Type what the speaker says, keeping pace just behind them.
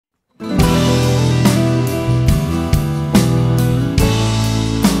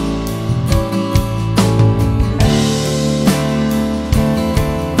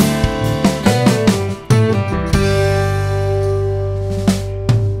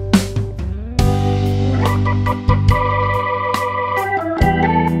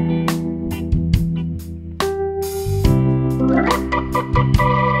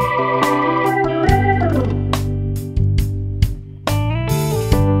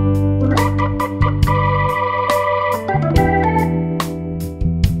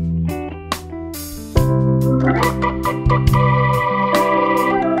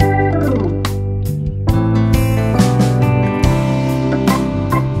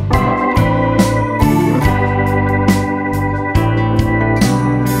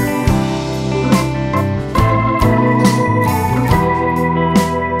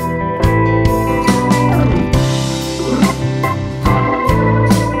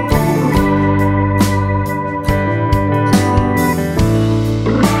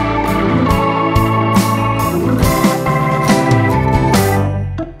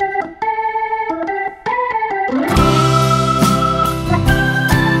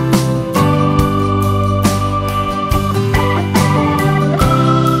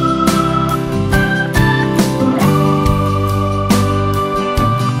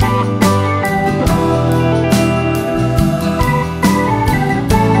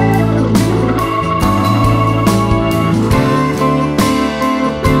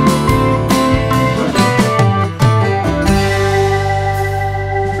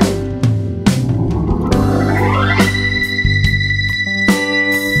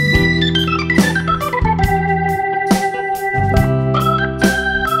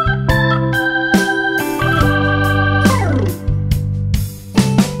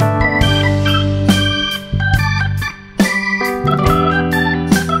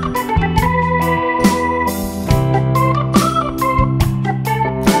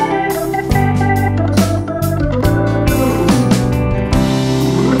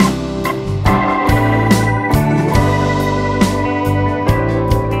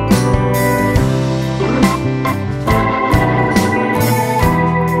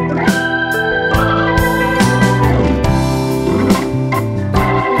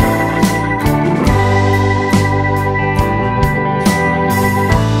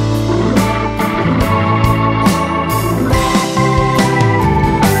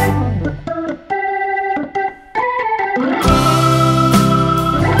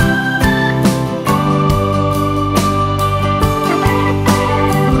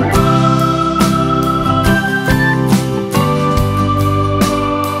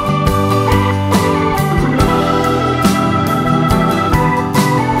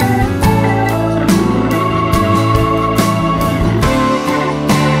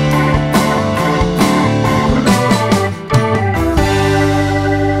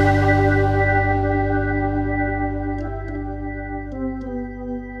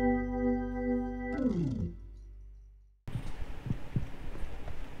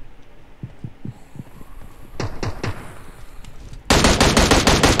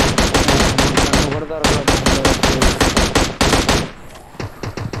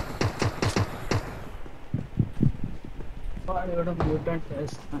కూడా మ్యూటెంట్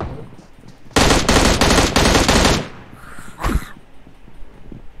చేస్తున్నాడు.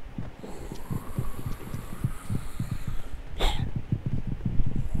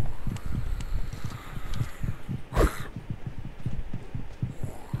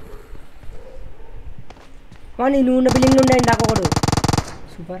 నువ్వు ఉన్న బిల్డింగ్ ఉండే ఇందాక ఒకడు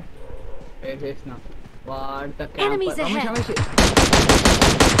సూపర్ చేసిన వాట Enemies ahead.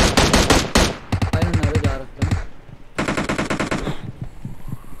 పైన ఉన్నారు జాగ్రత్త.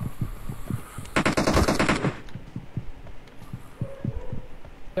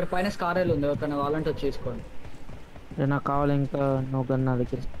 ఇక్కడ పైన స్కారేలు ఉంది, ఎవరికైనా కావాలంటే వచ్చి తీసుకోండి. నాకు కావాలి ఇంకా నువ్వు గన్ నా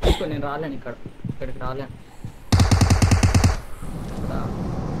దగ్గర తీసుకో. నేను రాలేను ఇక్కడికి రాలేను.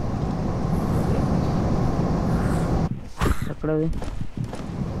 ఎక్కడది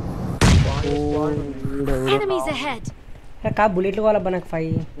Enemies ahead. కా బుల్లెట్లు కావాలబ్బా నాకు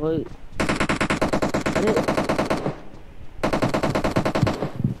 5. ఓయ్ అరే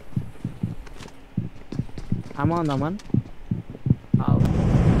అమ్మా ఉందా మన్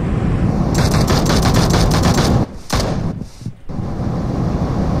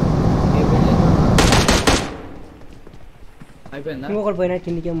అయిపోయిందా? ఇంకొకటి పోయినా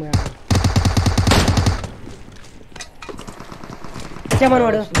కిందికి పోయా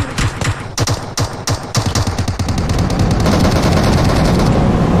వాడు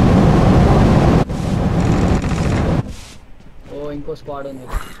ఇంకో స్క్వాడ్ ఉంది.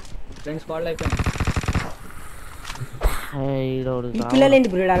 2 స్క్వాడ్లు అయిపోయింది. ఈ పిల్లలు ఏంటి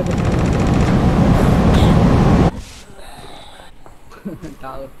బ్రీడ్ ఆడుకుంటారు?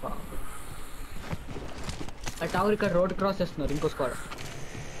 టవర్ ఇక్కడ రోడ్ క్రాస్ చేస్తున్నారు. ఇంకో స్క్వాడ్.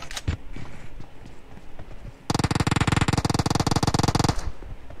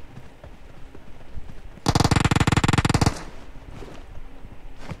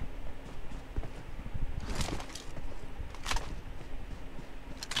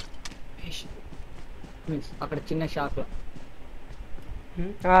 అక్కడ చిన్న షాక్ లో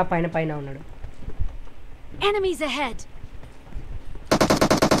పైన పైన ఉన్నాడు. Enemies ahead.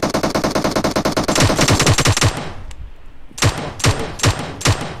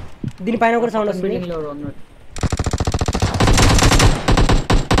 దీనిపైన కూడా సౌండ్ వస్తుంది. బిల్డింగ్ లో ఉన్నాడు.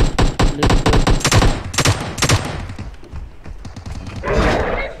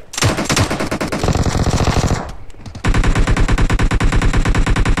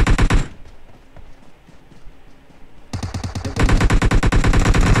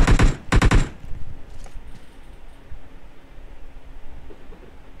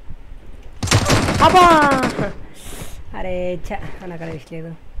 అబ్బా అరే చ అని అక్కడ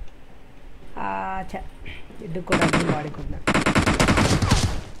వేసలేదు. చ ఎడ్డు కూడా వాడుకుంటున్నా.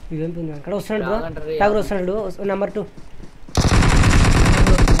 ఇదేంటి అక్కడ వస్తున్నాడు బ్రో. టాగర్ వస్తున్నాడు. నెంబర్ 2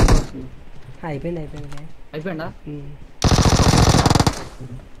 అయిపోయిందా?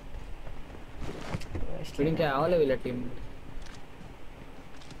 ఇంకా కావాలి వీళ్ళ టీం.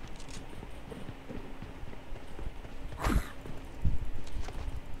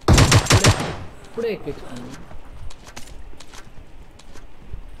 ఇప్పుడే ఎక్కించుకోండి.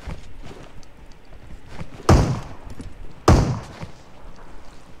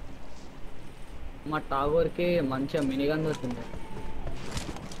 మా టాగర్కి మంచిగా మినిగన్ దొరికింది.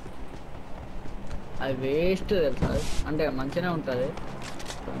 అది వేస్ట్ తెలుసా, అంటే మంచిగానే ఉంటుంది.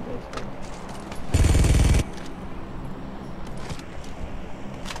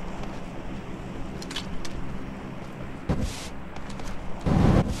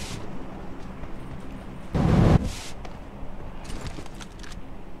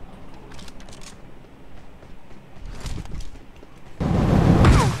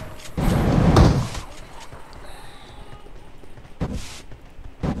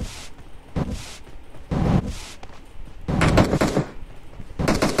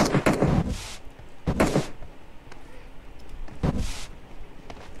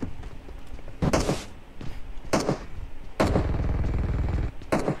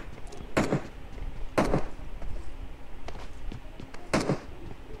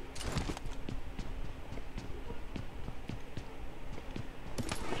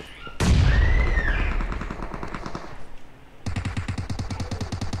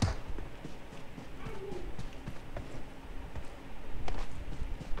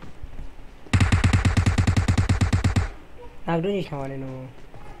 నాకు చేసినావా నేను?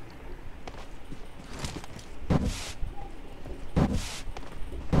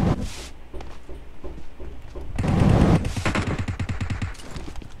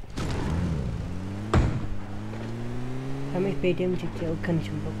 రమేష్ పేటిఎం చెక్ చేయ. ఒక్క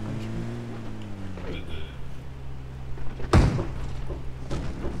నిమిషం.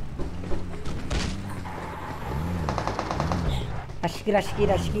 రష్కి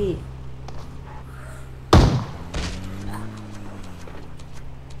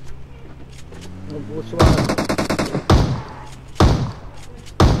బూస్ట్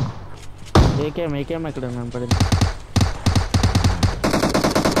ఏకేం ఎక్కడ ఉన్నాను పడింది.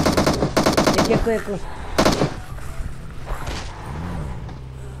 ఎక్కువ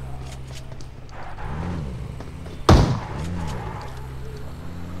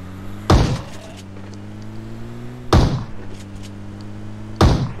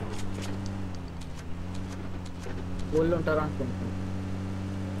ఊళ్ళో ఉంటారా అనుకుంటున్నాను.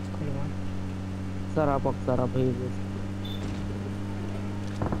 ఒకసారి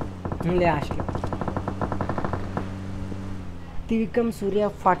లాస్ట్ త్రివిక్రమ్ సూర్య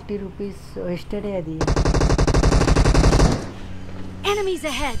 40 రూపీస్ ఎస్టర్డే అది. Enemies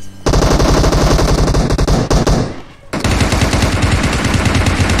ahead.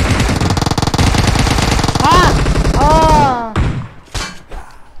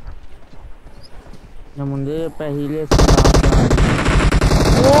 ముందే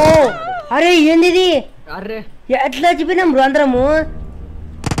ఓ అరే ఏంది అరే ఎట్లా చెప్పినాం బ్రో అందరము.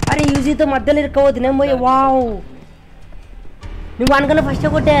 అరే యూజీతో మధ్యలో ఇరుక్కపోతున్నాం పోయి. వావ్ నువ్వు అనుకున్న ఫస్ట్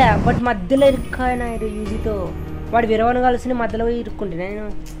కొట్టే బట్ మధ్యలో ఇరుక్కాయన యూజీతో. వాడు విరవను కలిసి మధ్యలో పోయి ఇరుక్కుంటే నేను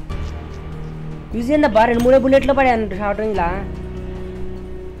యూజీ ఎంత బా 2-3 బుల్లెట్లో పడే అన్నట్టు షార్ట్ రేంజ్లా.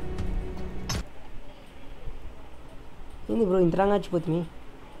 ఏంది బ్రో ఇంతరంగా వచ్చిపోతుంది.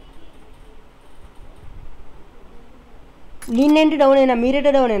 నేనేంటి డౌన్ అయినా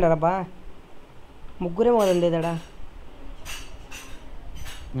మీరేటే డౌన్ అయినారా బా. ముగ్గురే మొదలు లేదాడా.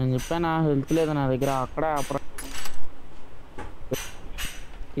 నేను చెప్పాను హెల్త్ లేదు నా దగ్గర. అక్కడ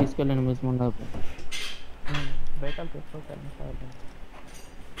తీసుకెళ్ళండి మిస్ ముందు బయట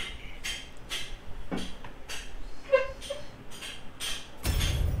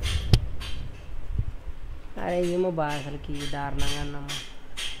అరే ఏమో బా అసలుకి దారుణంగా అన్నాము.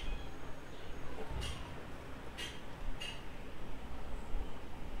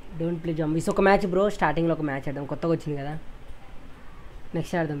 డోంట్ ప్లే జంబీస్ ఒక మ్యాచ్ బ్రో. స్టార్టింగ్లో ఒక మ్యాచ్ ఆడదాం, కొత్తగా వచ్చింది కదా.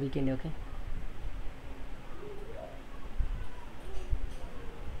 నెక్స్ట్ ఆడదాం వీకెండ్. ఓకే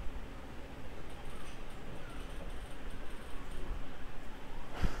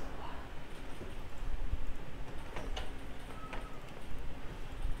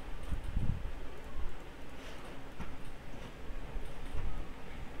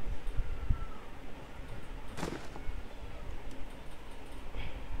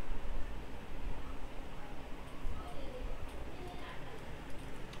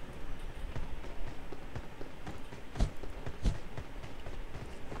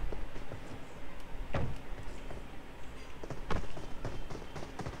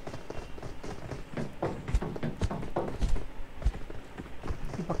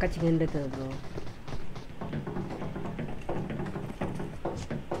పక్క చికెన్ అవుతుంది bro.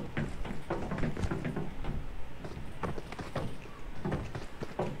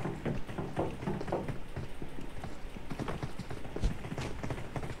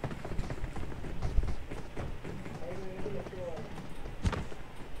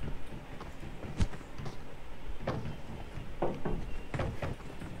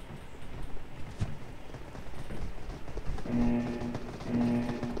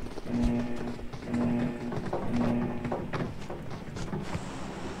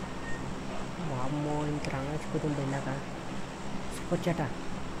 వచ్చాట.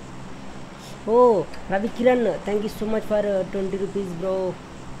 Oh Ravi Kiran thank you so much for 20 rupees bro.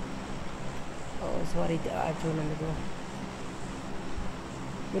 Sorry చూడండి బ్రో.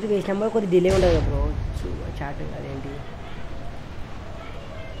 మీరు వేసిన నెంబర్ కొద్దిగా డిలే ఉండదు కదా బ్రో చాట్. అదేంటి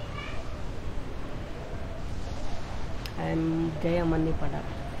ఐఎమ్ జయమన్ని పడ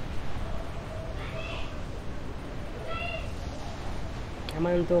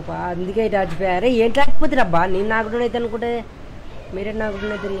అమ్మంతో అందుకే ఇటు వచ్చిపోయారే. ఏంటి రాకపోతే రబ్బా నేను నాకు అయితే అనుకుంటే మీరే నాకు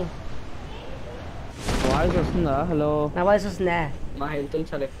తిరిగి. వాయిస్ వస్తుందా? హలో నా వాయిస్ వస్తుందా? మా హెల్త్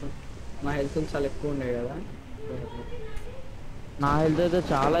చాలా ఎక్కువ ఉన్నాయి కదా. నా హెల్త్ అయితే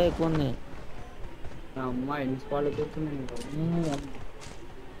చాలా ఎక్కువ ఉంది. నా అమ్మ ఎన్ని స్పాట్లు కూర్చున్నాయి.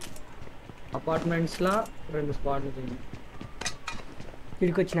 అపార్ట్మెంట్స్లో 2 స్పాట్లు తిన్నాయి.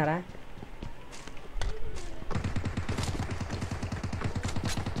 ఇడికి వచ్చినారా?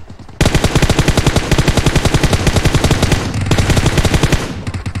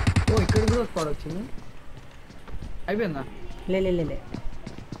 ఇక్కడ కూడా స్పాట్ వచ్చింది. అయిపోయిందా? లే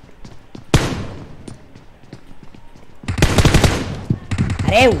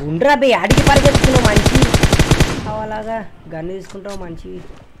అరే ఉండరా బే అడిగి పరిగెత్తుతున్నావు మంచి అలాగా గన్ను తీసుకుంటావు మంచి.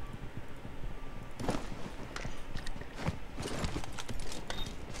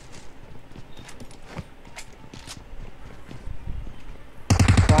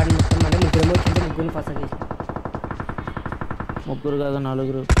 నువ్వేమో వచ్చింటే ముగ్గురిని ఫస్ట్ చేసిన. ముగ్గురు కాదు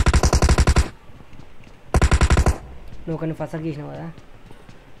 4. నువ్వు ఒకరిని ఫస్ట్ చేసినావు కదా.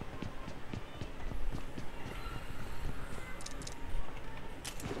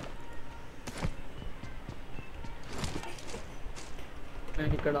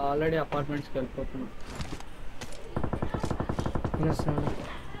 నేను ఇక్కడ ఆల్రెడీ అపార్ట్మెంట్స్కి వెళ్ళిపోతున్నా. నేను వస్తున్నాను.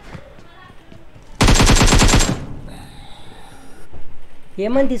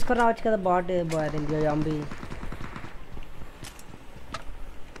 ఏమని తీసుకొని రావచ్చు కదా బాట్ జాంబీ.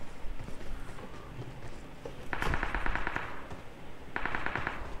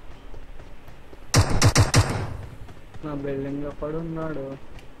 నా బిల్డింగ్ లో పడున్నాడు.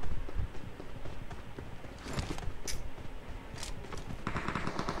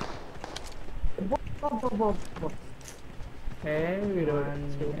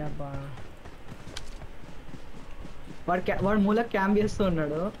 వాడు మూల క్యాంప్ చేస్తూ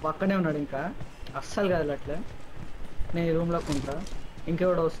ఉన్నాడు. పక్కనే ఉన్నాడు. ఇంకా అస్సలు కదలట్లే. నేను ఈ రూమ్ లోకి ఉంటా.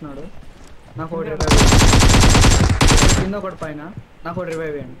 ఇంకెవడో వస్తున్నాడు. నాకు ఒకటి రివైవ్ కింద, ఒకటి పైన. నాకు ఒకటి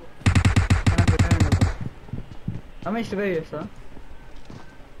రివైవ్ అయ్యండి. రమేష్ రివైవ్ చేస్తా.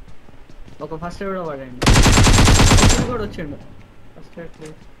 ఒక ఫస్ట్ ఎయిడ్ కూడా వాడండి. కూడా వచ్చిండు. First aid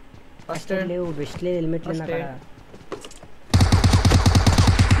please. First aid లేవు, బెస్ట్ లేదు, హెల్మెట్ లేదు అక్కడ.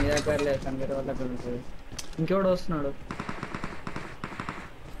 నీ దగ్గర లేదు కానీ వేరే వాళ్ళ దగ్గర ఉంటుంది. ఇంకెవడో వస్తున్నాడు.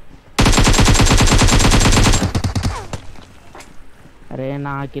 అరే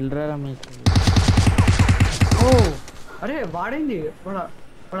నా కిల్రా రమేష్. ఓ అరే వాడైంది.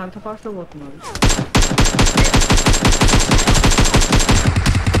 వాడు అంత ఫాస్ట్గా పోతున్నాడు.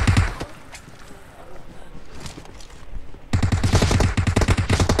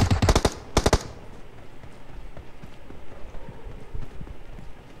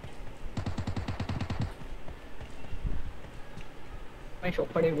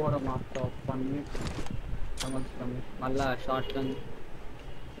 ఒక్కడికి పోవడం మాత్రం పని సంవత్సరం. మళ్ళా షార్ట్ గన్.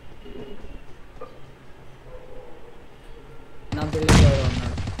 నా బిల్డింగ్ లో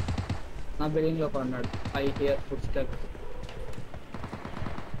ఉన్నాడు. నా బిల్డింగ్ లో ఉన్నాడు. I here foot steps.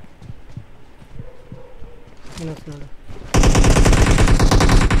 నేను వస్తున్నాడు.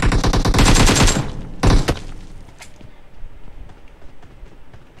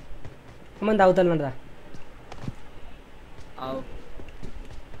 ఏమన్నా తాగుతాను కాడ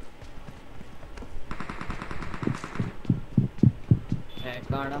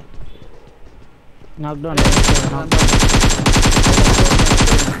నాక్డౌన్.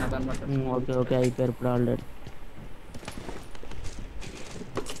 ఓకే ఓకే అయిపోయారు ఇప్పుడు ఆల్రెడీ.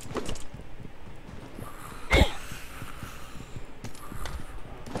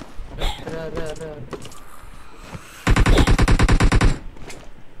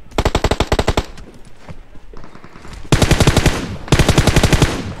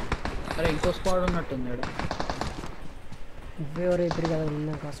 అరే ఇంకో స్క్వాడ్ ఉన్నట్టుంది. ఎవరు ఇప్పుడు కదా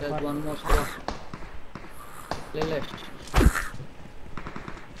వన్ మోర్ స్క్వాడ్.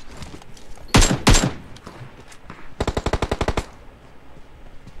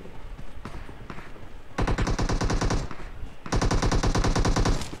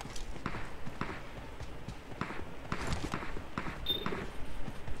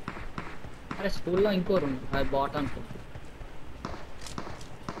 అరే స్కూల్లో ఇంకో రూమ్ అది బాట్ అనుకుంటా.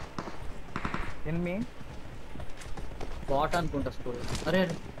 ఎనిమి బాట్ అనుకుంటా స్కూల్. అరే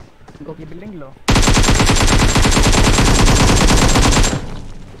ఇంకొక ఈ బిల్డింగ్ లో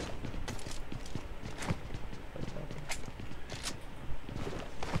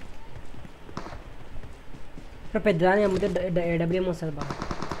పెద్దదాన్ని అమ్మితే డబ్ల్యూఎం వస్తుంది బాగా.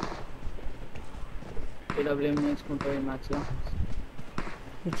 డబ్ల్యూఎం నేర్చుకుంటావు ఈ మ్యాచ్లో.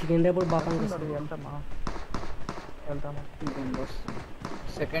 చికెన్ రేపు బాగా వెళ్తామా?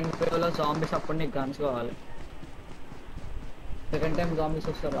 సెకండ్ వేవ్లో జాంబీస్ అప్పుడు నీకు గన్స్ కావాలి. సెకండ్ టైం జాంబీస్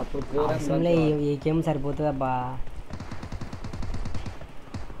వస్తారు అప్పుడు అసలు ఏ గేమ్ సరిపోతుంది అబ్బా.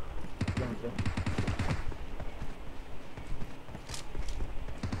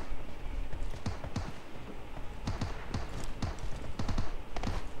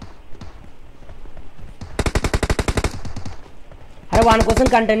 అరే వాని కోసం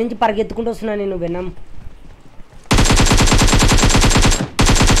గంట నుంచి పరిగెత్తుకుంటూ వస్తున్నా నేను. విన్నాం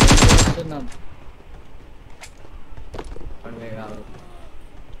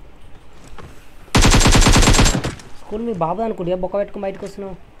స్కూల్ మీ బాబు అనుకుంటే బొక్క పెట్టుకుని బయటకు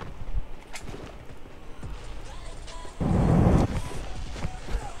వస్తున్నావు.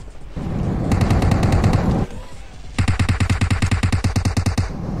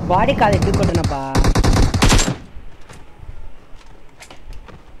 బాడీ కాదు ఎడ్డుకుంటున్నాబ్బా.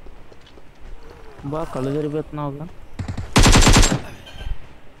 బాగా కళ్ళు జరిపోతున్నావు.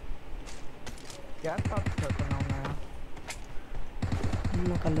 గ్యాస్ పాప్స్ ఉన్నాయా?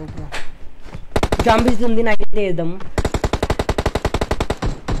 కళ్ళు జాంబీస్ ఉంది, నైట్ అయితే వేద్దాం.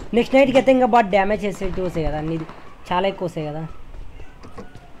 నెక్స్ట్ నైట్కి అయితే ఇంకా బాగా డ్యామేజ్ చేసేవి వస్తాయి కదా, అన్ని చాలా ఎక్కువ వస్తాయి కదా.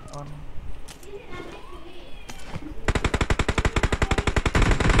 అవును.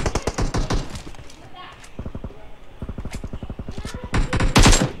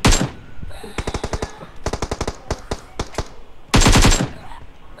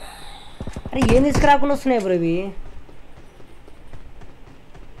 అరే ఏం తీసుకురాకుండా వస్తున్నాయి బ్రో ఇవి.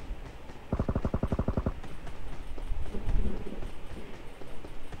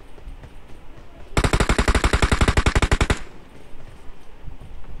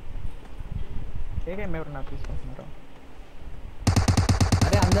 ఏకేం ఎవరు నాకు తీసుకుంటున్నారు?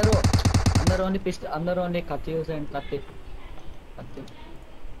 అరే అందరూ ఓన్లీ అందరూ ఓన్లీ కత్తి యూస్ అండ్ కత్తి.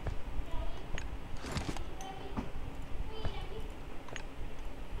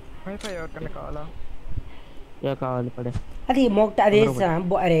 వైఫై ఎవరికైనా కావాలా? కావాలి పడే. అది మొక్క అది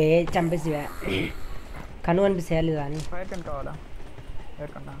అరే చంపేసి కను అనిపిస్తాయా లేదా అని. ఫైర్ కన్ కావాలా?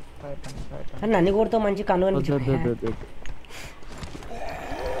 ఎవరికన్నా ఫైర్ కన్. నన్ను కొడుతూ మంచి కను అనిపించింది.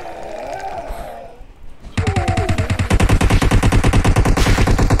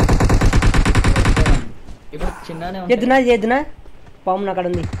 ఇప్పుడు చిన్ననే చేద్దునా పాము అక్కడ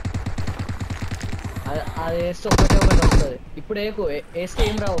ఉంది. అది వేస్తే ఒకటి వస్తుంది. ఇప్పుడు వేస్తే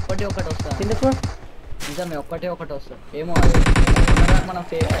ఏం రా, ఒకటి వస్తుంది. ఎందుకు నిజమే ఒకటి వస్తుంది. ఏమో అది మనం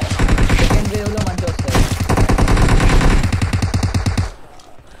సెకండ్ వేవ్ లో మంచిగా వస్తుంది.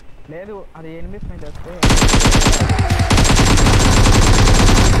 లేదు అది ఎనిమిస్ మీద వస్తే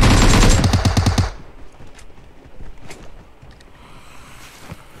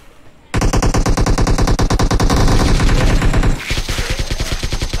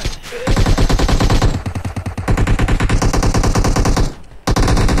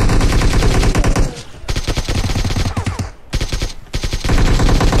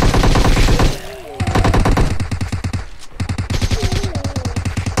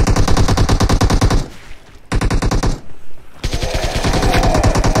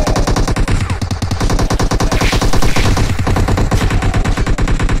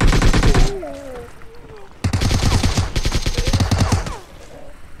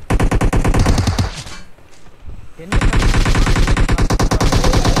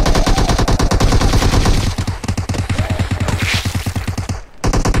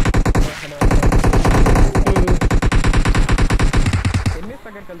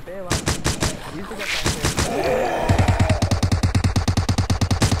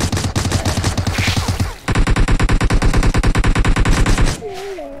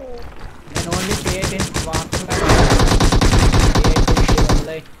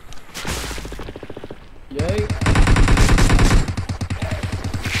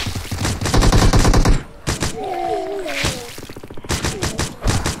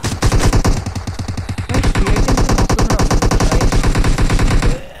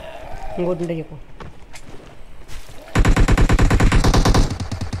ఇంకోటి ఉంటే చెప్పు.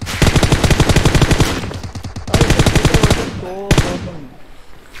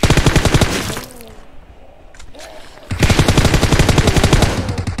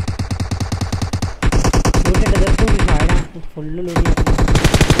 ఫుల్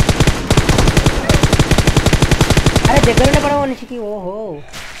అరే దగ్గరనే పడవ మనిషికి. ఓహో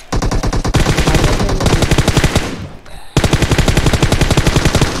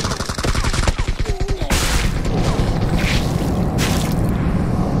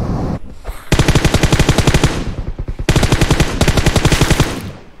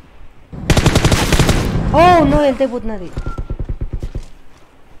ఎంత అయిపోతున్నది.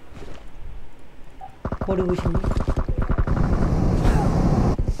 కోడి కూర్చుంది.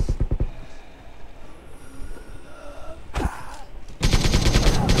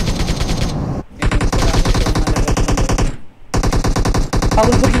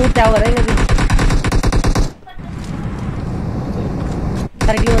 పగులు పుట్లు తేవరా లేదు.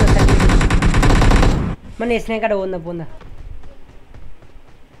 సరిగ్గా ఉందా సరిగ్గా మన వేసిన కాడ ఉందా పోందా.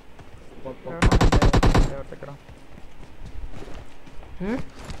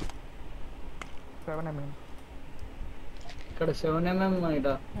 ఇక్కడ 7mm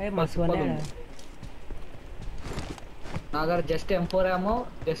నా దగ్గర జస్ట్ M4 ఏమో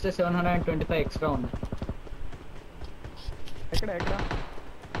జస్ట్ 725 ఎక్స్ట్రా ఉన్నాయి.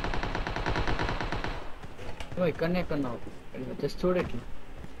 ఇక్కడనే ఎక్కడ జస్ట్ చూడట్లే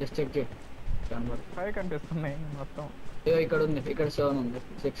జస్ట్ చెక్ చేయి. కనిపిస్తున్నాయి మొత్తం. ఇక్కడ ఉంది, ఇక్కడ 7 ఉంది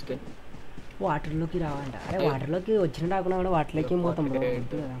 60. వాటర్లోకి రావంట. అరే వాటర్లోకి వచ్చిన రాకుండా కూడా వాటర్లోకి ఏం పోతాం బ్రో,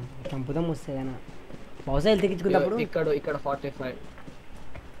 చంపుదాం వస్తాయి కానీ బహుశా హెల్త్ ఎక్కించుకున్నప్పుడు. ఇక్కడ 45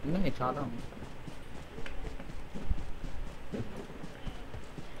 ఉన్నాయి, చాలా ఉంది.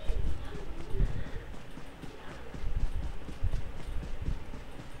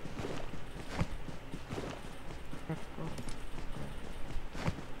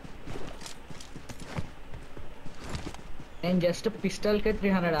 నేను జస్ట్ పిస్టల్కే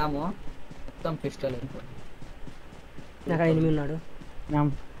 300 ఆమో మొత్తం పిస్టల్ నాకు ఎనిమిది ఉన్నాడు.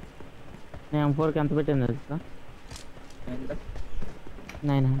 నేను M4కి ఎంత పెట్టాను తెలుసా?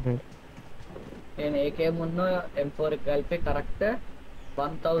 900. నేను ఏకే ముందు M4 కలిపి కరెక్ట్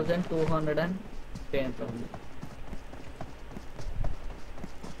 1210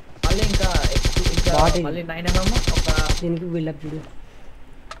 మళ్ళీ ఇంకా మళ్ళీ 9mm ఒక దీనికి బిల్డప్ చూడు.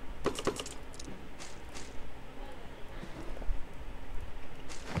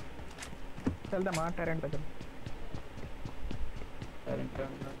 వెళ్దామా టెరెంట్ దగ్గర?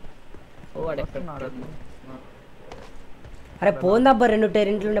 ఓ వాడు ఎక్కడ అరే పోందా అబ్బా, 2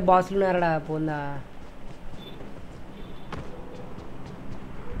 టెరెంట్లు ఉండే బాస్లు ఉన్నారా పోందా.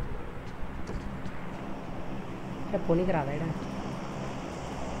 అరే పోనీకి రాదా ఈడ?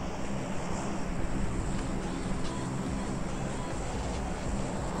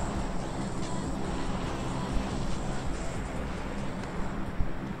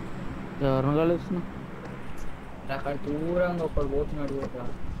 ఎవరిని కలుస్తున్నా? అక్కడ దూరంగా ఒకడు పోతున్నాడు కూడా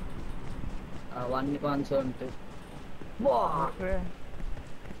 1 ఉంటుంది.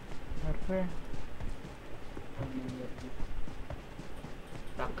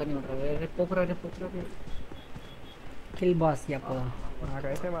 పక్కనే ఉంటారు. కిల్ బాస్ చెప్పదా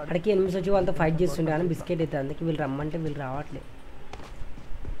నాకైతే అక్కడికి ఎనిమిది వచ్చి వాళ్ళతో ఫైట్ చేస్తుండే కానీ బిస్కెట్ అయితే అందుకే వీళ్ళు రమ్మంటే వీళ్ళు రావట్లేదు.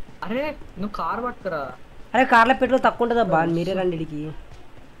 అరే నువ్వు కార్ పట్టుకురా. అరే కార్లో పెట్రోల్ తక్కువ ఉంటుంది అబ్బా, మీరే రండి ఇడికి.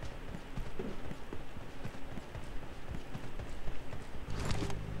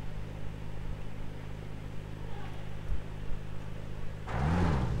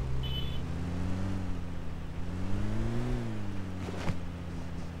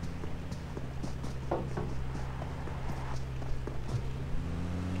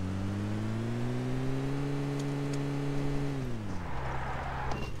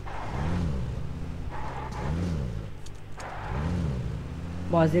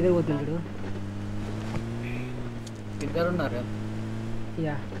 బాస్ దగ్గర పోతుంటాడు. ఇద్దరు ఉన్నారు.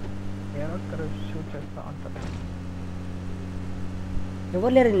 యా ఏదో ఒక్కరు షూట్ చేస్తా ఉంటారు.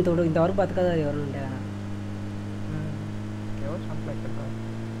 ఎవరు లేరు ఇంతవరకు బతకదా ఎవరు ఉంటే కదా. ఏవో చంపలేక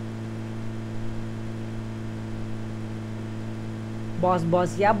బాస్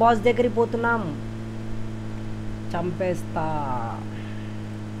బాస్ యా బాస్ దగ్గరికి పోతున్నాం, చంపేస్తా.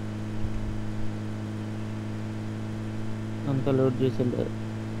 అంత లోడ్ చేసి వెళ్ళారు.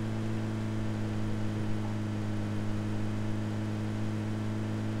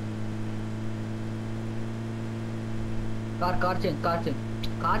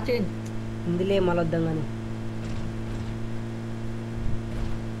 కార్ చేంజ్ ఇందులే మళ్ళీ వద్దాం కానీ.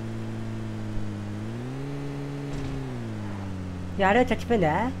 యాడో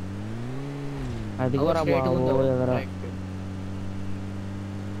చచ్చిపోయిందా? అది కూడా బాబు ఎదరా.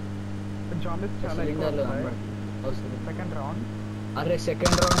 జాంబీస్ చాలా ఎక్కువ వస్తుంది. Second round. అరే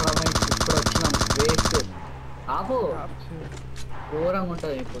సెకండ్ రౌండ్ రమేష్ ఇప్పుడు వచ్చినాం. వేస్ట్ ఆపు, ఘోరంగా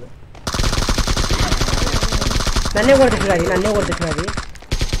ఉంటుంది ఇప్పుడు. నన్నే కొడుతున్నది.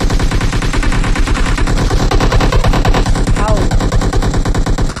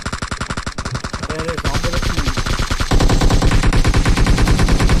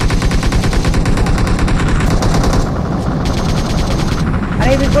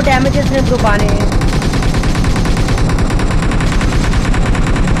 అరే వీళ్ళకు డ్యామేజ్ చేసినప్పుడు బాగానే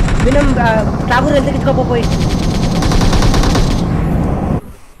వినం టాబూర్ ఎంత తెచ్చుకోపోయి.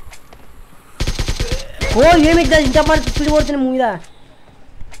 ఓ ఏమి ఇంత పడి స్పీడ్ కొడుతున్నా మూవీదా.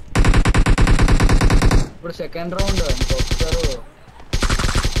 ఇప్పుడు సెకండ్ రౌండ్ ఇంకొకరు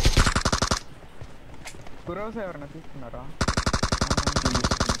పురోస్ ఎవరైనా తీసుకున్నారా?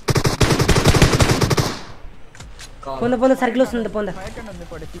 పొంద సర్కిల్ వస్తుంది పొంద.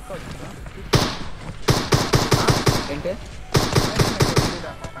 ఏంటి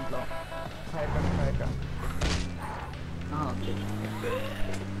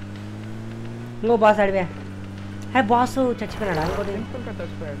ఇంకో బాస్ అడివే. అరే బాస్ చచ్చిపోయినాడా? ఇంకోటి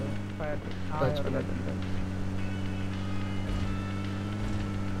చచ్చిపోయాడు.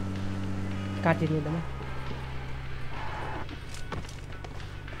 స్టార్ట్ చేద్దామా?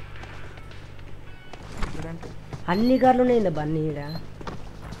 అన్ని కార్లు ఉన్నాయి అన్ని ఈడ.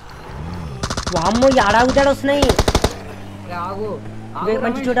 వామ్మో ఆడాగుతాడు వస్తున్నాయి.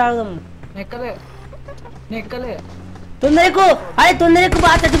 మంచి చోట ఆగుదాం. తొందరకు అరే తొందరకు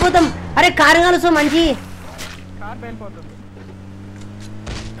బాగా చచ్చిపోతాం. అరే కారు కలుసు మంచి.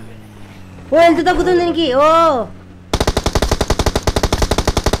 ఓ ఎంత తగ్గుతుంది దీనికి. ఓ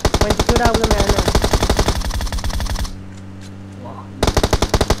మంచి చోట ఆగుదాం.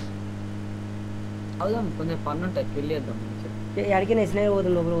 అవుదాం కొంచెం పన్ను ఉంటాయి. పెళ్ళి చేద్దాం. ఎడికి నెసినా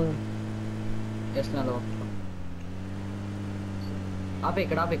పోతుంది లోపల పోదాం. ఆపే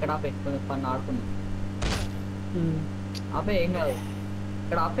ఇక్కడ కొంచెం పన్ను ఆడుకున్నా ఆపే ఏం కాదు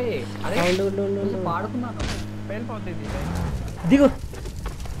ఇక్కడ ఆపే అరే కొంచెం పాడుకున్నాను వెళ్ళిపోతుంది దిగు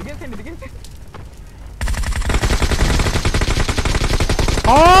దిగేసేయండి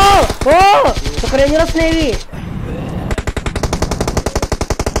ఓ ఒక రేంజ్లో వస్తున్నాయి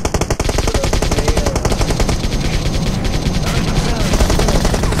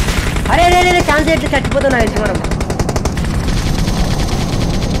అరే రే ఛాన్స్ ఎట్లా చచ్చిపోతున్నా మనం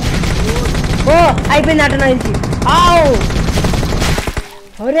ఓ అయిపోయింది అట నా నుంచి ఆవు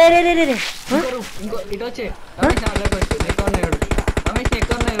రే రే రే రే ఇంకో ఇటు వచ్చి రమేష్ నా దగ్గరకు వచ్చి ఎక్కువ ఉన్నాడు రమేష్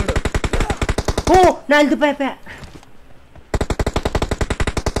ఎక్కువ ఉన్నాడు ఓ నా వెళ్తుపోయా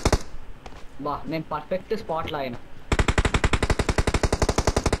బా నేను పర్ఫెక్ట్ స్పాట్ లో అయినా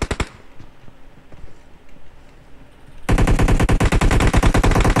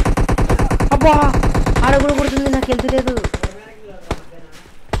అబ్బా ఆడగుడు కొడుతుంది నాకు వెళ్తలేదు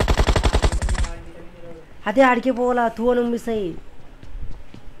అదే ఆడికే పోవాలా తూ అని మిస్ అయ్యి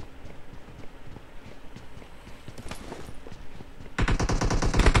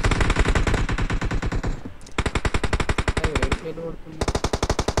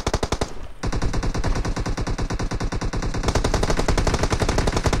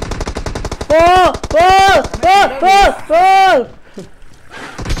ఓ ఓ ఓ ఓ ఓ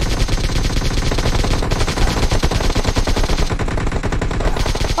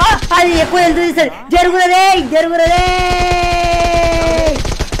అది ఎక్కువ వెళ్తుంది సార్ జరుగురదే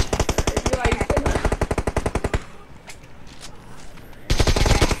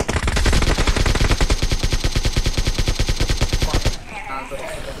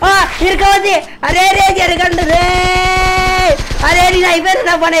ఇరుకోవద్ది అరే రే జరగండి రే అరే నేను అయిపోయింది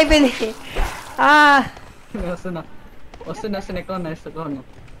నా పని అయిపోయింది వస్తున్నా ఎక్కువ ఉన్నా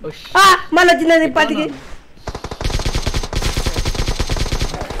మళ్ళీ వచ్చింది పతికి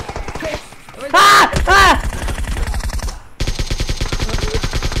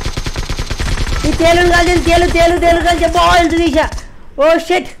ఈ తేలు కాదు తేలు కాదు బాగుంది తీసా ఓ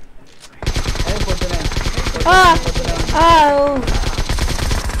షెట్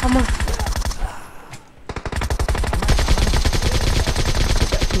అమ్మా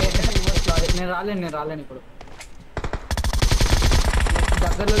నేను రాలేను ఇప్పుడు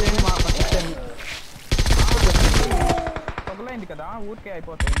దగ్గరలో లేని మా పగలైంది కదా ఊరికే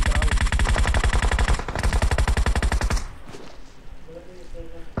అయిపోతాయి ఇంకా రావు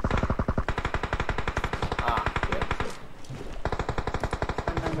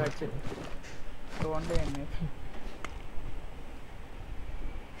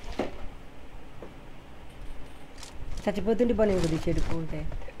చచ్చిపోతుంటే పని కొద్ది చెడుకుంటే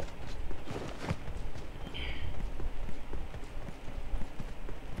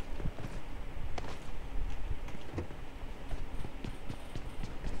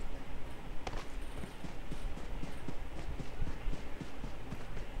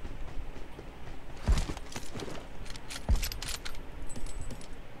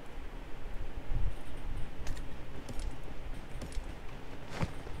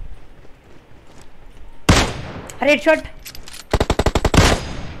రెడ్ షాట్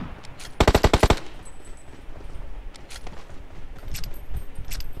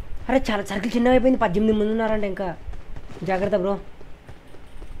అరే చాలా సర్కిల్ చిన్నగా అయిపోయింది 18 మంది ఉన్నారంటే ఇంకా జాగ్రత్త బ్రో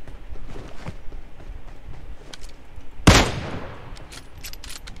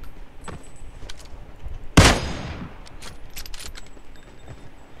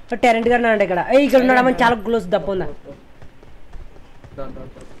టెరెంట్ గారు అంటే ఇక్కడ ఇక్కడ ఉన్నాడమని చాలా క్లోజ్ దప్ప ఉందా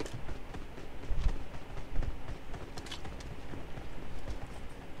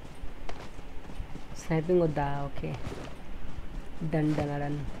స్నైపింగ్ వద్దా ఓకే డన్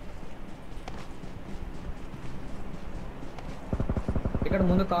ఇక్కడ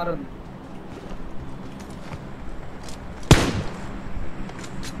ముందు కారు ఉంది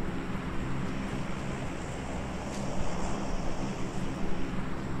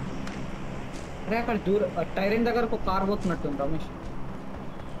అరే అక్కడ టైరింగ్ దగ్గర ఒక కార్ పోతున్నట్టుంది రమేష్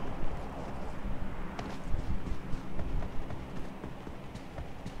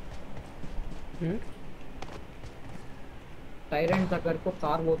టైరెంట్ దగ్గరకు ఒక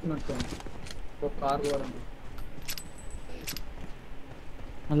కార్ పోతున్నట్టుంది ఒక కార్ పోవడం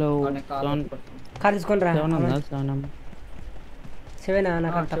హలో కార్ తీసుకొని రా 7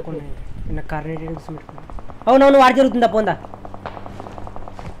 నాకు తక్కువ నా కార్ అవునవును వాడు జరుగుతుందా పోందా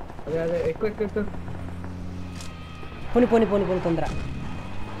అదే ఎక్కువ పోని తొందర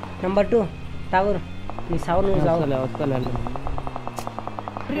నంబర్ 2 తాగురు నీ సావు నువ్వు సావు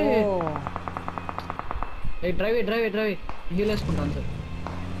డ్రైవ్ హీల్ వేసుకుంటాను సార్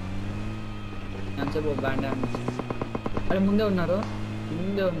బ్యాండ్ అరే ముందే ఉన్నారు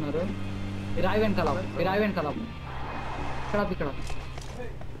ముందే ఉన్నారు. ఈ రాయి వెనకాల ఇక్కడ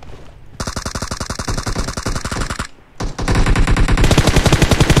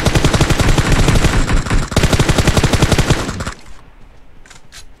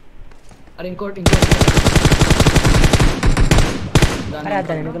అరే ఇంకోటి అరే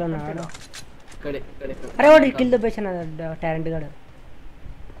అతను వెనుకలో ఉన్నాడు. ఇక్కడ అరే వాడు కిల్ దొబ్బేసాను టాలెంట్ గాడు.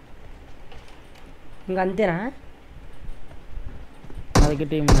 ఇంకా అంతేనా? నాదికి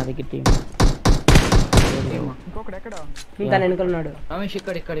టీం ఇంకొకటి ఎక్కడ? ఇంకా వెనుకలు ఉన్నాడు. రమేష్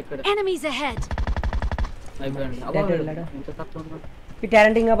ఇక్కడ Enemies ahead. అయిపోయింది. డైరెక్ట్ వెళ్ళాడు. ఇంత తక్కువ ఉన్నాడు. ఈ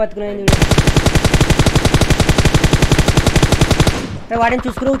టాలెంట్ ఇంకా బతుకునేది. వాడిని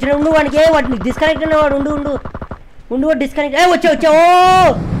చూసుకుని వచ్చిన ఉండు. వాడికి వాడిని డిస్కనెక్ట్ అయిన వాడు ఉండు డిస్కనెక్ట్. వచ్చా ఓ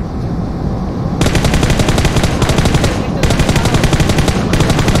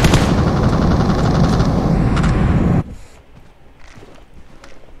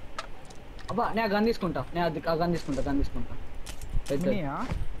అబ్బా నేను గన్ తీసుకుంటా. గన్ తీసుకుంటా. మినియా?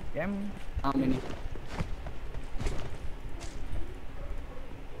 ఏం? మినీ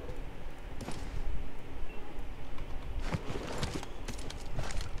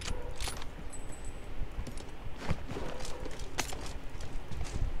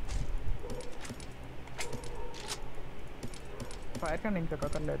ఫైర్ కానీ ఇంకా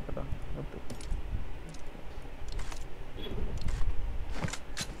కక్కర్లేదు కదా.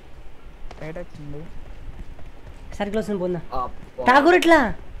 ఎయిటెక్స్ ఉంది. సర్కిల్ వస్తుంది పోందా. ఠాగూర్ ఎట్లా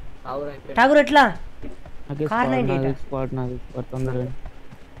కార్ 98 స్పాట్ నాది తొందరగా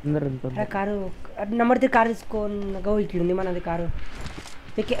కారు నెంబర్ 3 కార్ తీసుకో. ఇట్లుంది మనది కారు.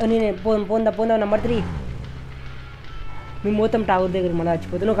 నేను పోందా నెంబర్ 3 మేము పోతాం ఠాగూర్ దగ్గర. మళ్ళీ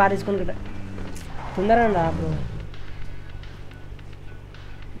వచ్చిపోతే నువ్వు కార్ తీసుకొని తొందరగా రా బ్రో.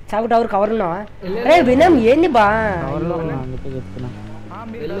 చాకు టవర్ కవర్ ఉన్నావా? అరే వినమ్ ఏంది బా అందుకే చెప్తున్నా.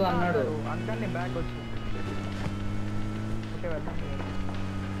 అన్నాడు అంకల్ని బ్యాక్ వచ్చి ఓకే వెళ్దాం.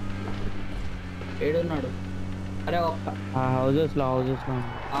 ఏడున్నాడు? అరే ఒక్క హౌజెస్ లో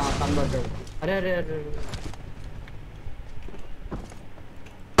కనబడ్డాడు. అరే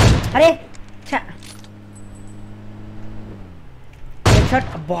అరే షాట్.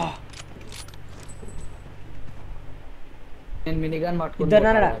 అబ్బా నేను మినిగన్ పట్టుకుని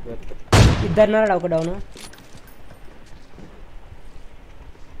ఇద్దరున్నారా? ఒక డౌన్.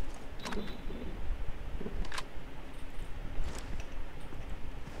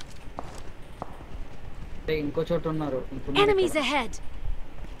 ఇంకో చోట ఉన్నారు. Enemies ahead.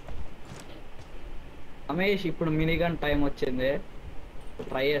 రమేష్ ఇప్పుడు మినిగన్ టైం వచ్చింది.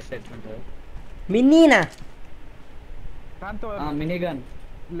 ట్రై చేస్తే ఎట్లుంటుంది? మిన్నీనా? మినిగన్.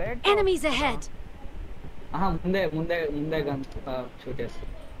 Enemies ahead. ముందే గన్ షూట్ చేస్తా.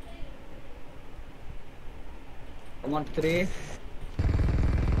 3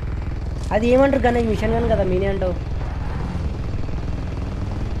 అది ఏమంటారు గన్? మిషన్ గన్ కదా మినీ అంటావు.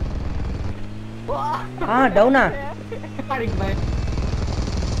 డౌనా?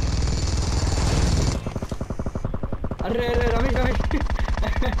 అరే రమేష్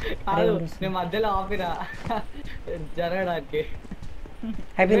నేను మధ్యలో ఆపిరా జరగడానికి.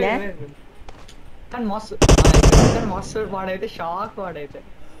 అయిపోయిందా? కానీ మస్తు వాడైతే షాక్. వాడైతే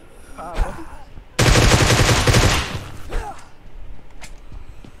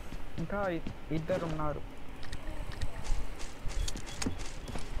ఇంకా ఇద్దరు ఉన్నారు.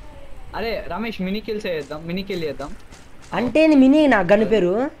 అరే రమేష్ మినీ కిల్ చేద్దాం. అంటే మినీ నా గన్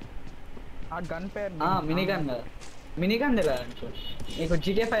పేరు? ఆ గన్ పేరు మినిగన్ కదా. మినిగన్ కదా నీకు.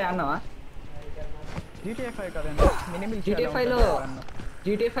 GTA 5 అన్నావా? GTA 5 కదండి. GTA 5 లో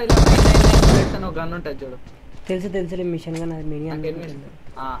 999 గన్ ఉంటుంది చూడు. తెలుసు మిషన్ గన్. అది మినీ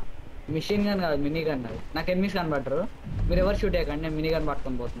మిషన్ గన్ కాదు, మినీ గన్. అది నాకు ఎనిమిస్ కనబట్టరు. మీరు ఎవరు షూట్ చేయకండి. నేను మినీ గన్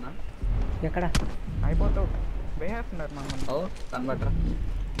పట్టుకొని పోతున్నా. ఎక్కడ అయిపోతావు? వేసేస్తున్నారు మమ్మల్ని. కనబట్టరా?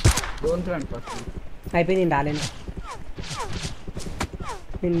 Don't run first. అయిపోయింది. నేను రాలేను.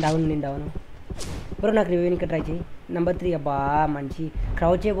 నేను డౌన్ బ్రో. నాకు రివ్యూ ఇంకా ట్రై చేయి. నెంబర్ 3 అబ్బా మంచి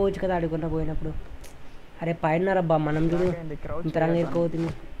క్రౌచ్ అయిపోవచ్చు కదా అడుగున్నా పోయినప్పుడు. అరే పైనరబ్బా మనం చూడు ఇంతరంగా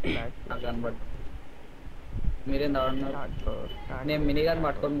ఎక్కువవుతుంది. మీరేం దాడున్నారు? నేను మినిగన్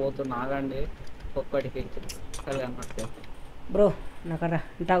పట్టుకొని పోతున్నా. ఆగండి ఒక్కటికి బ్రో. నాకరా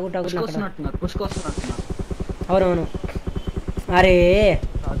పుష్కొస్తున్నట్టున్నారు. అవునవును. అరే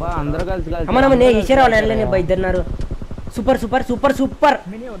అందరూ కలిసి అమ్మ నేను ఈశ్వర వాళ్ళు ఇద్దరున్నారు. సూపర్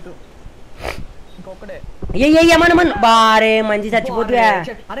మినీ వద్దు. ఇంకొకడే. ఏమన్ బారే మంచి చచ్చిపోతువా.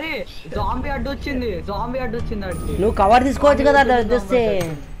 అరే జాంబీ అడ్డు వచ్చింది. నువ్వు కవర్ తీసుకోవచ్చు కదా అట్లా వస్తే.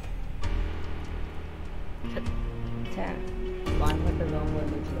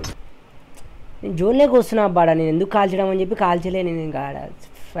 నేను జోన్లోకి వస్తున్నా అబ్బాడా, నేను ఎందుకు కాల్చడం అని చెప్పి కాల్చలే. నేను ఇంకా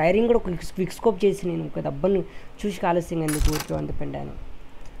ఫైరింగ్ కూడా క్విక్ స్కోప్ చేసి నేను ఒక దెబ్బని చూసి కాలుస్తాను ఎందుకు ఊరికే అంత పెండాను.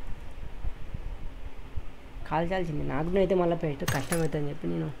 కాల్చాల్సింది నాకు అయితే మళ్ళీ పెస్ట్ కష్టం అవుతుందని చెప్పి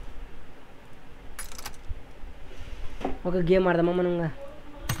నేను ఒక గేమ్ ఆడదామా మనం.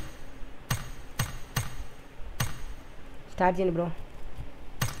 స్టార్ట్ చేయండి బ్రో.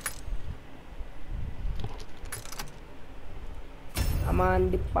 అమ్మా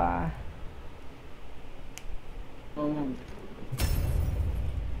అందిప్పా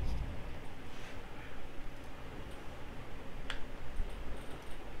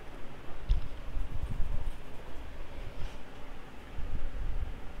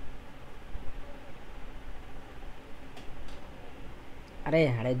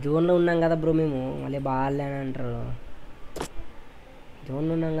అరే జోన్లో ఉన్నాం కదా బ్రో మేము, మళ్ళీ బాగాలే అని అంటారు.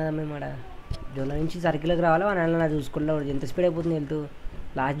 జోన్లో ఉన్నాం కదా మేము, ఆడ జోన్లో నుంచి సర్కిల్కి రావాలి. వాళ్ళ చూసుకుంటా ఎంత స్పీడ్ అయిపోతుంది వెళ్తూ.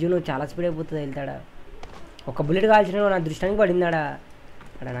 లాస్ట్ జోన్ చాలా స్పీడ్ అయిపోతుంది వెళ్తాడా. ఒక బుల్లెట్ కాల్చిన నా దృష్టానికి పడిందాడా.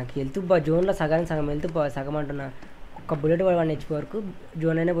 అక్కడ నాకు వెళ్తూ జోన్లో సగం వెళ్తూ సగం అంటున్నా. ఒక్క బుల్లెట్ పడి 1 HP వరకు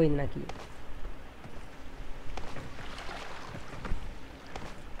జోన్ అయినా పోయింది నాకు.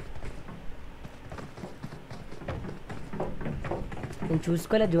 నేను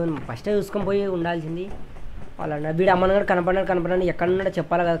చూసుకోలే జోన్, ఫస్ట్ చూసుకొని పోయి ఉండాల్సింది. వాళ్ళ వీడు అమ్మనగాడు కనపడినాడు ఎక్కడ ఉన్నాడో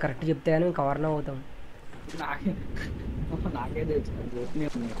చెప్పాలి కదా, కరెక్ట్ చెప్తే కానీ కవర్న అవుతాం.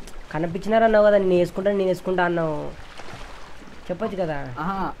 కనిపించినారు అన్నావు కదా, నేను వేసుకుంటా అన్నావు, చెప్పొచ్చు కదా.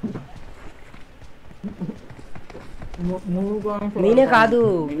 నేనే కాదు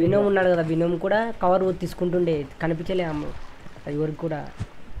వినోమ్ ఉన్నాడు కదా, వినోమ్ కూడా కవర్ తీసుకుంటుండే, కనిపించలే అమ్మ అది వరకు కూడా.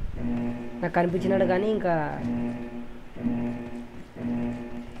 నాకు కనిపించినాడు కానీ ఇంకా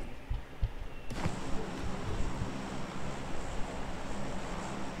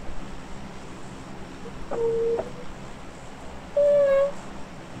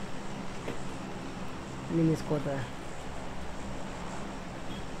నేను తీసుకోతా.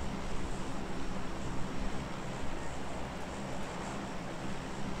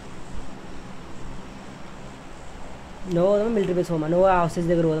 నువ్వు పోదామా మిలిటరీ బేస్ పోమా, నువ్వు హౌసెస్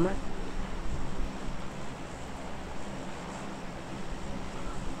దగ్గర పోదామా.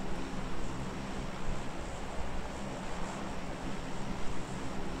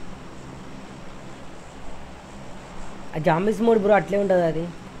 ఆ జాంబీస్ మోడ్ బ్రో అట్లే ఉంటుంది అది.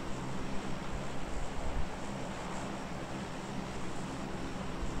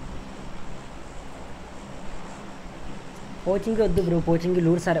 పోచింగ్కి వద్దు బ్రో, పోచింగ్కి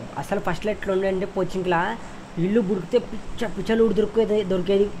లూడు సరే. అసలు ఫస్ట్లో ఎట్లా ఉండే అంటే పోచింగ్లా ఇల్లు బుడికితే పిచ్చ లూడు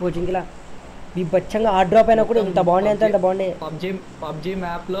దొరికేది పోచింగ్లా. ఈ బచ్చంగా ఆ డ్రాప్ అయినా కూడా ఇంత బాగుండే అంత బాగుండే. పబ్జీ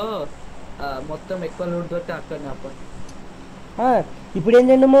మ్యాప్లో మొత్తం ఎక్కువ లూడ్ దొరికితే అక్కడ మ్యాప్. ఇప్పుడు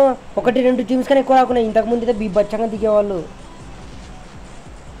ఏంటంటే 1-2 టీమ్స్ కానీ ఎక్కువ రాకుండా, ఇంతకుముందు అయితే బచ్చంగా దిగేవాళ్ళు.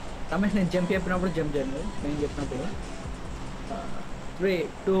 రమేష్ నేను జంప్ చెప్పినప్పుడు జంప్ చేయండి, నేను చెప్పినప్పుడు 3,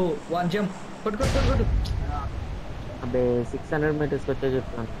 2, 1 జంప్. కొట్టు అబ్బే 600 మీటర్స్కి వచ్చే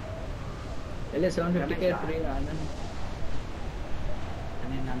చెప్తాను. 750K ఫ్రీ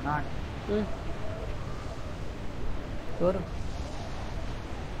నేను అన్నా. ఎవరు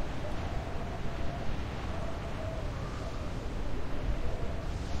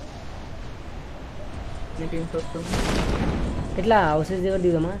ఎట్లా హౌసెస్ దగ్గర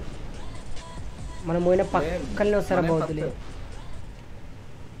దిగుదామా, మనం పోయిన పక్కనే వస్తారా బౌద్ధులే.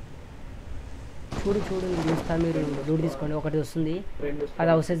 చూడు చూస్తా, మీరు లూడ్ తీసుకోండి. ఒకటి వస్తుంది అది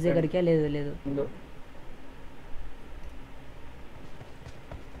హౌసెస్ దగ్గరికే. లేదు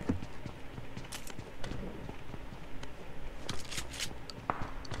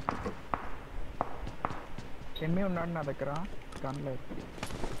ఎన్ని ఉన్నాడు నా దగ్గర గన్లేదు.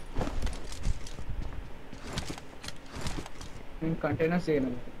 నేను కంటైనర్స్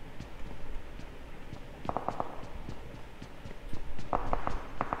చేయను.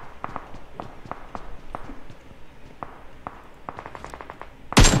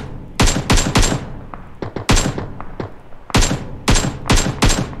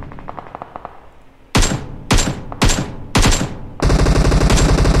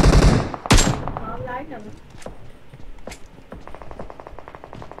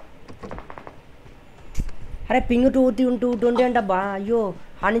 అరే పింగ్ 220 అంటబ్బా. అయ్యో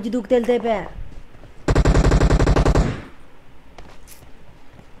ఆ నుంచి దూకితే వెళ్తే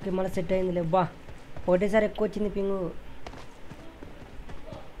ఓకే మళ్ళీ సెట్ అయింది లేబ్బా. ఒకటేసారి ఎక్కువ వచ్చింది పింగు.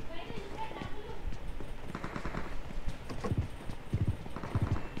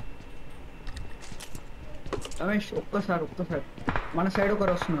 రమేష్ ఒక్కసారి మన సైడ్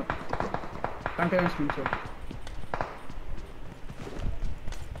ఒకరు వస్తున్నారు కంటైనర్స్ నుంచి.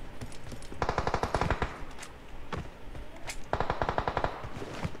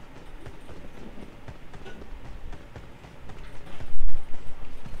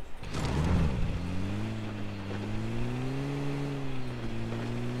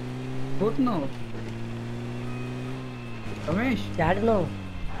 పోతున్నావు రమేష్ చాడున్నావు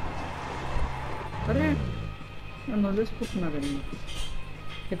అరే నన్ను వదిలేసుకుంటున్నారు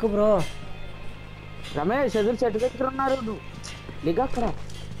ఎక్కువ బ్రో రమేష్ ఎదురు చెట్టు దగ్గర ఉన్నారు నువ్వు దిగు అక్కడ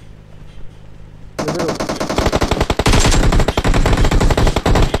ఎదురు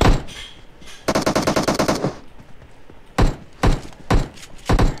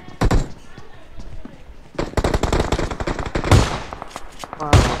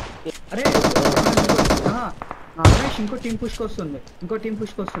అరే రమేష్ ఇంకో టీం పుష్కొస్తుంది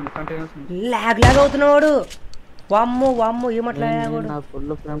కంటైనర్స్ లాగ్ అవుతున్నాడు వామ్మో వామ్మో ఏమట్లా నా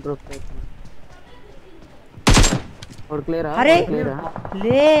ఫుల్ ఫ్రేమ్ డ్రాప్ అవుతుంది వాడు క్లియరా అరే క్లియరా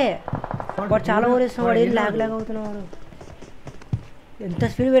లే వాడు చాలా ఓరేస్తున్నాడు వాడు ఏం లాగ్ అవుతున్నాడు ఎంత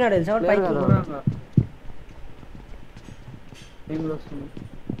స్పీడ్ పోయినాడు తెలుసా వాడు పైకి టీంలో వస్తుంది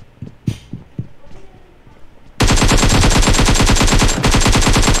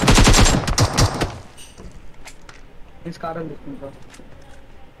కారం తీసుకుంటా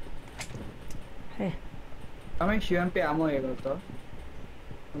రమేష్ యూఎంపీ ఆమో వేయగలుగుతావు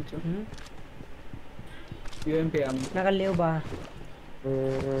కొంచెం యూఎంపీ ఆమో నాకు లేవు బా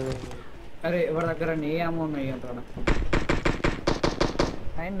అరే ఎవరి దగ్గర ఏ ఆమో ఉన్నాయి అంటారా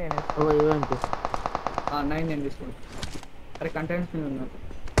 9 నేను ఇవేంటి 9 నేను తీసుకుంటా అరే కంటెంట్స్ మీద ఉన్నారు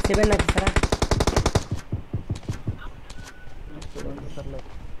 7 నాకు ఇస్తారా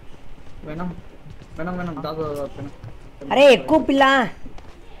వినం దాదా అరే ఎక్కువ పిల్ల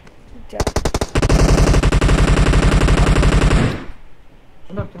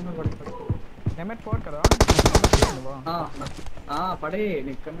నెమెట్ 4 కదా పడే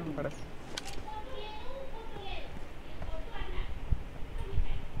ఇక్కడ పడే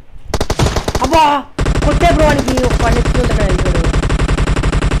అబ్బా కొట్టే బ్రో వానికి ఒక పని ఎత్తుకుంటున్నాడు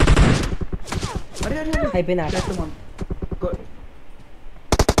అరే అయిపోయింది ఆట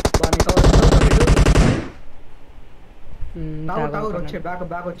వచ్చే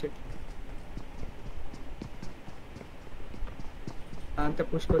బ్యాక్ వచ్చే అంత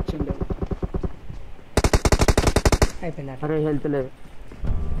పుష్కొచ్చింది అయిపోయింది ఆట అరే హెల్త్ లేదు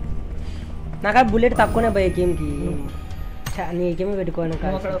నాకు ఆ బుల్లెట్ తక్కువనే పోయి గేమ్కి నీ గేమ్ పెట్టుకోను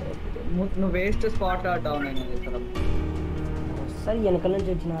నువ్వు వేస్ట్ స్పాట్ డౌన్ అయినది సరే వెనకాల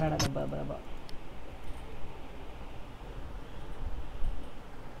నుంచి వచ్చినారా బాబా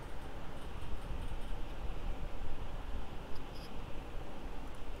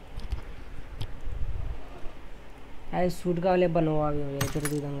అది సూట్ కావాలి అబ్బా నువ్వు అవి వేరే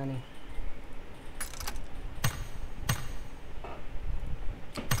విధంగానే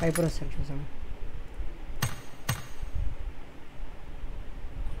పైపర్ వస్తాడు చూసాం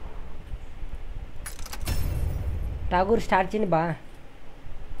ఠాగూర్ స్టార్ట్ చేయండి బా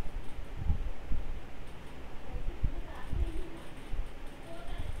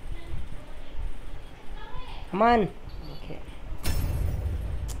అమాన్ ఓకే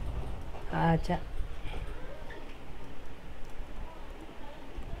అచ్చా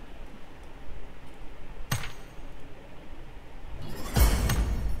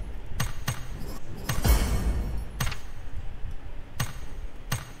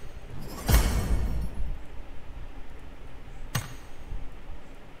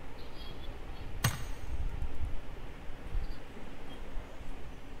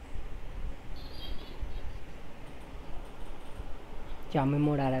జామీ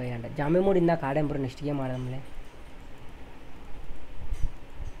మోడ్ ఆడవే అంట జామీ మోడ్ ఇందాక ఆడాం బ్రో నెక్స్ట్ గేమ్ ఆడదాంలే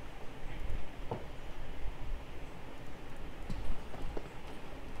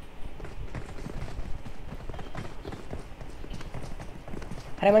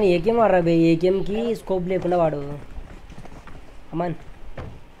అరే మన ఏ గేమ్ ఆడరా బే ఏ గేమ్కి స్కోప్ లేకుండా వాడు అమాన్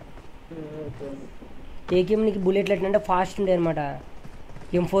ఏ గేమ్ నీకు బుల్లెట్లు ఎట్లంటే ఫాస్ట్ ఉంటాయి అనమాట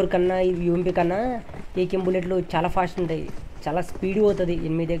M4 కన్నా యూఎంపీ కన్నా ఏకేఎం బుల్లెట్లు చాలా ఫాస్ట్ ఉంటాయి చాలా స్పీడ్ పోతుంది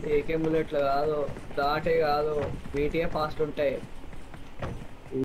 8 ఏకేఎం బుల్లెట్లు కాదు దాటే కాదు వీటియే ఫాస్ట్ ఉంటాయి